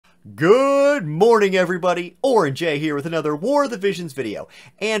Good morning, everybody. Orange J here with another War of the Visions video.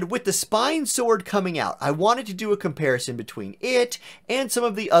 And with the Spine Sword coming out, I wanted to do a comparison between it and some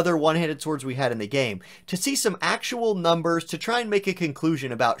of the other one-handed swords we had in the game to see some actual numbers to try and make a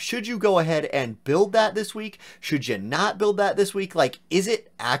conclusion about should you go ahead and build that this week? Should you not build that this week? Like, is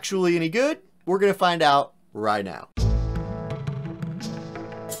it actually any good? We're going to find out right now.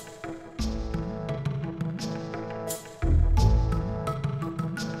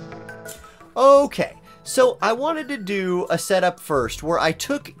 Okay, so I wanted to do a setup first where I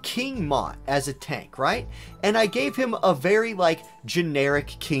took King Mont as a tank, right? And I gave him a very, generic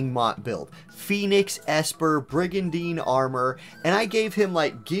King Mont build. Phoenix, Esper, Brigandine armor, and I gave him,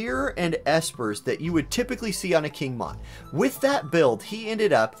 gear and espers that you would typically see on a King Mont. With that build, he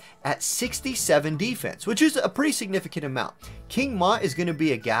ended up at 67 defense, which is a pretty significant amount. King Mont is going to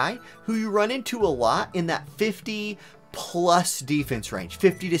be a guy who you run into a lot in that 50 plus defense range,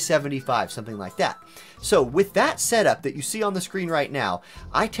 50 to 75, something like that. So with that setup that you see on the screen right now,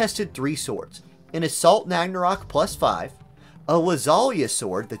 I tested 3 swords: an Assault Ragnarok +5, a Lazalia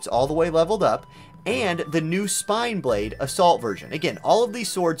sword that's all the way leveled up, and the new Spine Blade Assault version. Again, all of these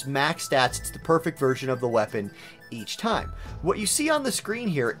swords max stats. It's the perfect version of the weapon each time. What you see on the screen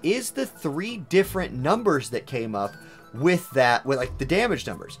here is the 3 different numbers that came up with that, with the damage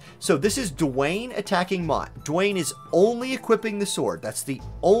numbers. So this is Dwayne attacking Mont. Dwayne is only equipping the sword. That's the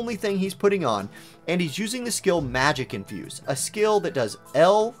only thing he's putting on. And he's using the skill Magic Infuse, a skill that does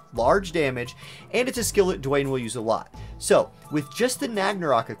L, large damage, and it's a skill that Dwayne will use a lot. So with just the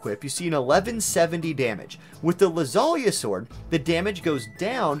Ragnarok equip, you see an 1170 damage. With the Lazalia sword, the damage goes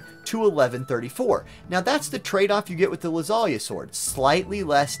down to 1134. Now that's the trade-off you get with the Lazalia sword. Slightly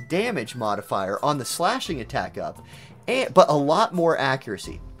less damage modifier on the slashing attack up, but a lot more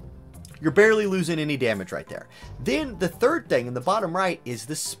accuracy. You're barely losing any damage right there. Then the third thing in the bottom right is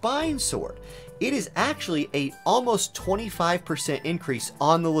the Spine Sword. It is actually a almost 25% increase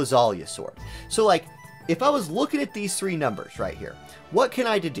on the Lazalia sword. So if I was looking at these 3 numbers right here, what can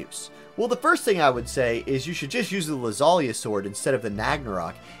I deduce? Well, the first thing I would say is you should just use the Lazalia sword instead of the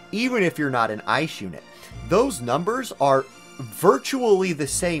Ragnarok, even if you're not an ice unit. Those numbers are virtually the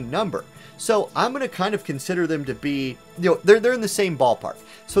same number. So I'm going to kind of consider them to be, they're in the same ballpark.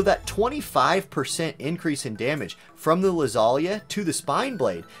 So that 25% increase in damage from the Lazalia to the Spine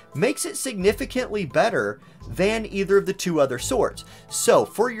Blade makes it significantly better than either of the 2 other swords. So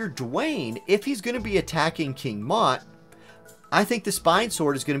for your Dwayne, if he's going to be attacking King Mont, I think the Spine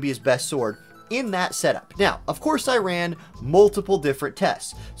Sword is going to be his best sword in that setup. Now, of course, I ran multiple different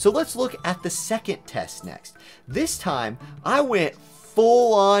tests. So let's look at the second test next. This time, I went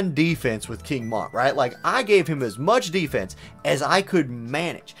full-on defense with King Mont, right? I gave him as much defense as I could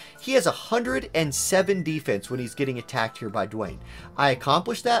manage. He has 107 defense when he's getting attacked here by Dwayne. I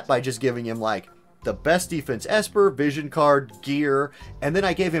accomplished that by just giving him, the best defense Esper, Vision Card, gear, and then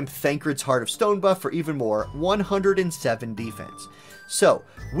I gave him Thancred's Heart of Stone buff for even more, 107 defense. So,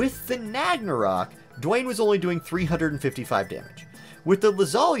 with the Ragnarok, Dwayne was only doing 355 damage. With the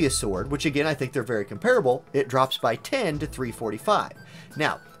Lazalia sword, which again I think they're very comparable, it drops by 10 to 345.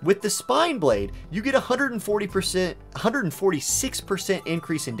 Now, with the Spine Blade, you get 146%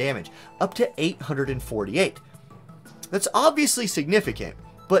 increase in damage, up to 848. That's obviously significant,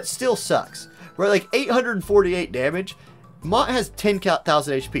 but still sucks. Right, 848 damage. Mont has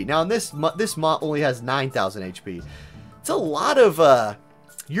 10,000 HP. Now, this Mont only has 9,000 HP. It's a lot of,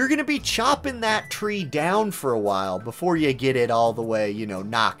 you're going to be chopping that tree down for a while before you get it all the way,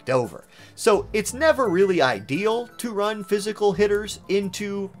 knocked over. So it's never really ideal to run physical hitters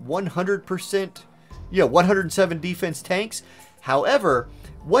into 100%, 107 defense tanks. However,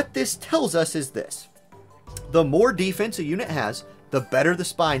 what this tells us is this: the more defense a unit has, the better the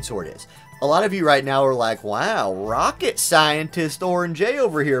Spine Sword is. A lot of you right now are like, wow, rocket scientist Orange J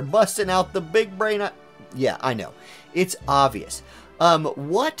over here busting out the big brain. Yeah, I know. It's obvious.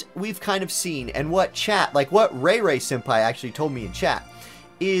 What we've kind of seen and what chat, what Ray Senpai actually told me in chat,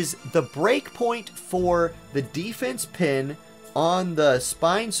 is the breakpoint for the defense pin on the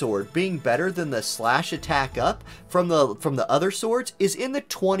Spine Sword being better than the slash attack up from the other swords is in the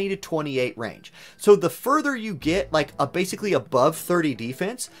 20 to 28 range. So the further you get, basically above 30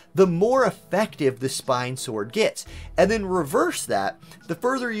 defense, the more effective the Spine Sword gets. And then reverse that, the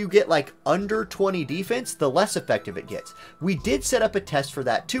further you get under 20 defense, the less effective it gets. We did set up a test for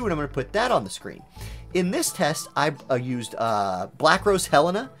that too, and I'm going to put that on the screen. In this test, I used Black Rose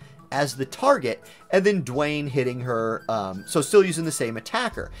Helena as the target, and then Dwayne hitting her, so still using the same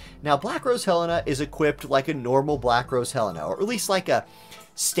attacker. Now, Black Rose Helena is equipped like a normal Black Rose Helena, or at least like a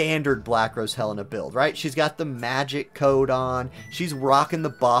standard Black Rose Helena build, right? She's got the magic coat on. She's rocking the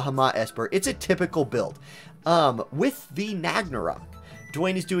Bahamut Esper. It's a typical build. With the Nagnarok,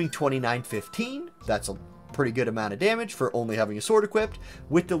 Dwayne is doing 2915. That's a pretty good amount of damage for only having a sword equipped.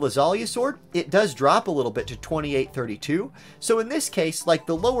 With the Lazalia sword, it does drop a little bit to 2832. So in this case, like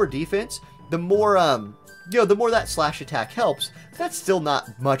the lower defense, the more the more that slash attack helps. That's still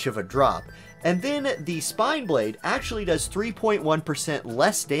not much of a drop. And then the Spine Blade actually does 3.1%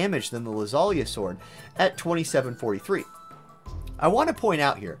 less damage than the Lazalia sword at 2743. I want to point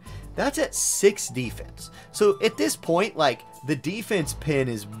out here, that's at 6 defense. So at this point, like, the defense pin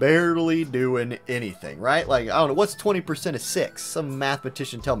is barely doing anything, right? Like, I don't know, what's 20% of 6? Some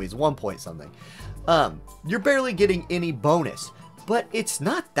mathematician tell me it's 1 point something. You're barely getting any bonus, but it's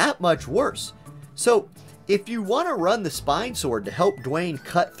not that much worse. So if you want to run the Spine Sword to help Dwayne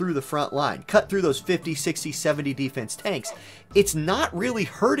cut through the front line, cut through those 50, 60, 70 defense tanks, it's not really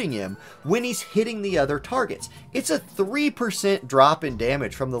hurting him when he's hitting the other targets. It's a 3% drop in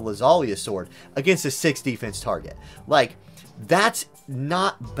damage from the Lazalia sword against a 6 defense target. Like, that's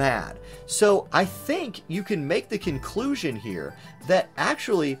not bad. So I think you can make the conclusion here that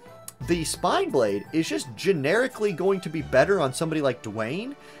actually the Spine Blade is just generically going to be better on somebody like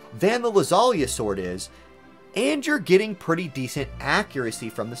Dwayne than the Lazalia sword is, and you're getting pretty decent accuracy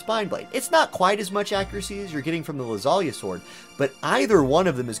from the Spine Blade. It's not quite as much accuracy as you're getting from the Lazalia sword, but either one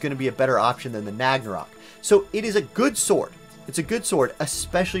of them is going to be a better option than the Nagnarok. So it is a good sword. It's a good sword,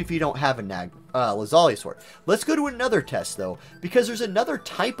 especially if you don't have a Lazalia sword. Let's go to another test, though, because there's another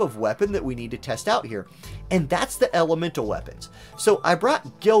type of weapon that we need to test out here, and that's the elemental weapons. So I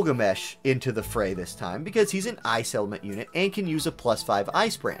brought Gilgamesh into the fray this time because he's an ice element unit and can use a +5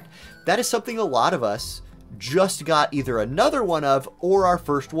 ice brand. That is something a lot of us just got either another one of, or our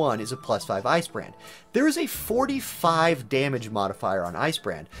first one is a +5 ice brand. There is a 45 damage modifier on ice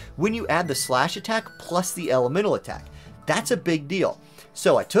brand when you add the slash attack plus the elemental attack. That's a big deal.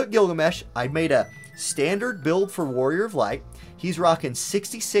 So I took Gilgamesh, I made a standard build for Warrior of Light. He's rocking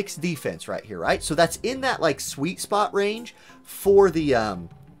 66 defense right here, right? So that's in that like sweet spot range for the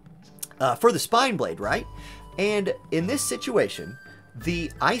Spine Blade, right? And in this situation,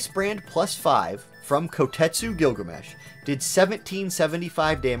 the ice brand +5 from Kotetsu Gilgamesh did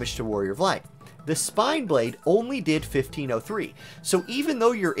 1775 damage to Warrior of Light. The Spine Blade only did 1503. So even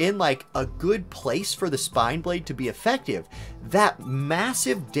though you're in like a good place for the Spine Blade to be effective, that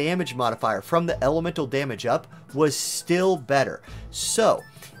massive damage modifier from the elemental damage up was still better. So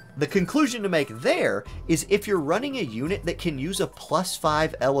the conclusion to make there is if you're running a unit that can use a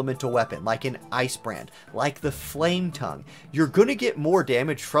 +5 elemental weapon, like an Ice Brand, like the Flame Tongue, you're going to get more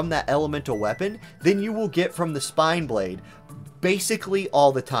damage from that elemental weapon than you will get from the Spine Blade basically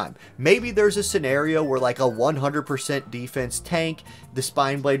all the time. Maybe there's a scenario where like a 100% defense tank, the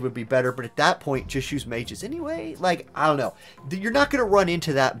Spine Blade would be better, but at that point, just use mages anyway. Like, I don't know. You're not going to run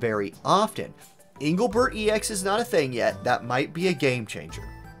into that very often. Engelbert EX is not a thing yet. That might be a game changer.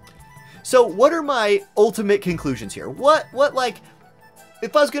 So what are my ultimate conclusions here? What like,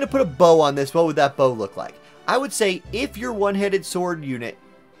 if I was going to put a bow on this, what would that bow look like? I would say if your one-headed sword unit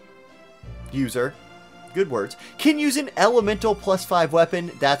user, good words, can use an elemental +5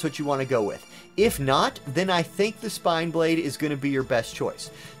 weapon, that's what you want to go with. If not, then I think the Spine Blade is going to be your best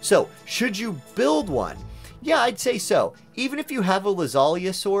choice. So, should you build one? Yeah, I'd say so. Even if you have a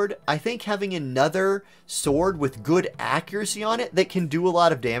Lazalia sword, I think having another sword with good accuracy on it that can do a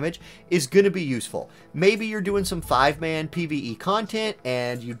lot of damage is going to be useful. Maybe you're doing some 5-man PvE content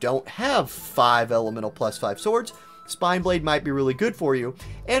and you don't have 5 elemental +5 swords. Spine Blade might be really good for you,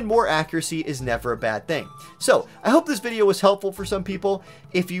 and more accuracy is never a bad thing. So, I hope this video was helpful for some people.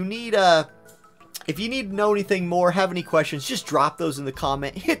 If you need to know anything more, have any questions, just drop those in the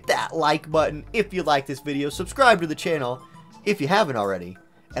comment. Hit that like button if you like this video. Subscribe to the channel if you haven't already,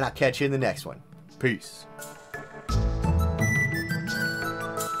 and I'll catch you in the next one. Peace.